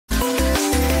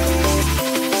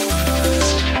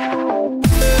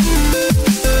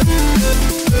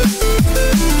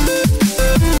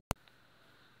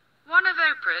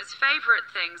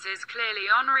things is clearly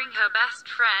honoring her best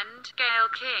friend, Gayle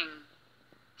King.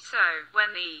 So,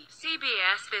 when the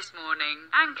CBS This Morning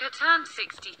anchor turned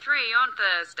 63 on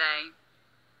Thursday,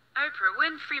 Oprah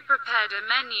Winfrey prepared a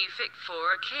menu fit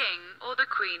for a king, or the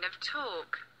Queen of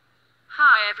Talk.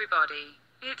 "Hi everybody.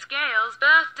 It's Gayle's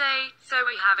birthday, so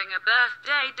we're having a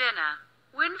birthday dinner,"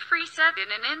 Winfrey said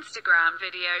in an Instagram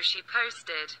video she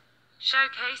posted,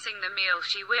 showcasing the meal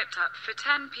she whipped up for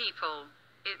 10 people.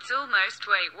 "It's almost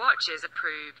Weight Watchers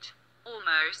approved."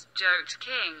 "Almost," joked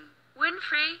King.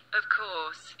 Winfrey, of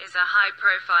course, is a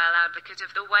high-profile advocate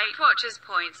of the Weight Watchers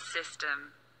points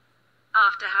system.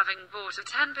 After having bought a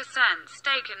 10%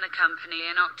 stake in the company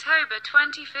in October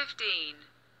 2015.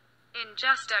 In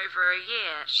just over a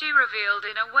year, she revealed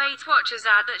in a Weight Watchers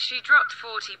ad that she dropped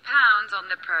 40 pounds on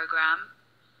the program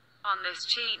on this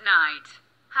cheat night.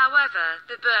 However,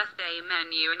 the birthday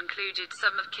menu included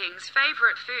some of King's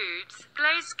favorite foods: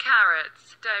 glazed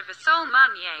carrots, Dover sole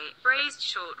meunier, braised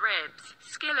short ribs,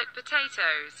 skillet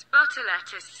potatoes, butter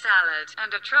lettuce salad,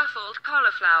 and a truffled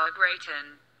cauliflower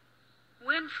gratin.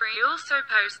 Winfrey also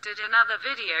posted another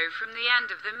video from the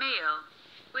end of the meal,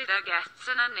 with her guests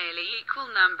and a nearly equal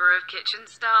number of kitchen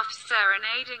staff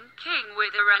serenading King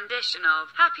with a rendition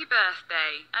of "Happy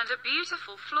Birthday" and a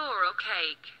beautiful floral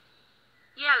cake.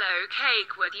 "Yellow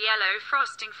cake with yellow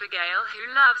frosting for Gayle, who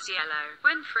loves yellow,"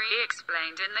 Winfrey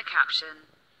explained in the caption.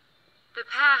 The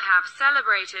pair have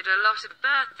celebrated a lot of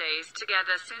birthdays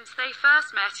together since they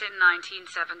first met in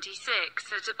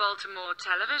 1976 at a Baltimore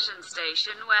television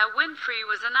station where Winfrey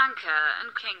was an anchor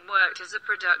and King worked as a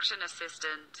production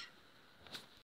assistant.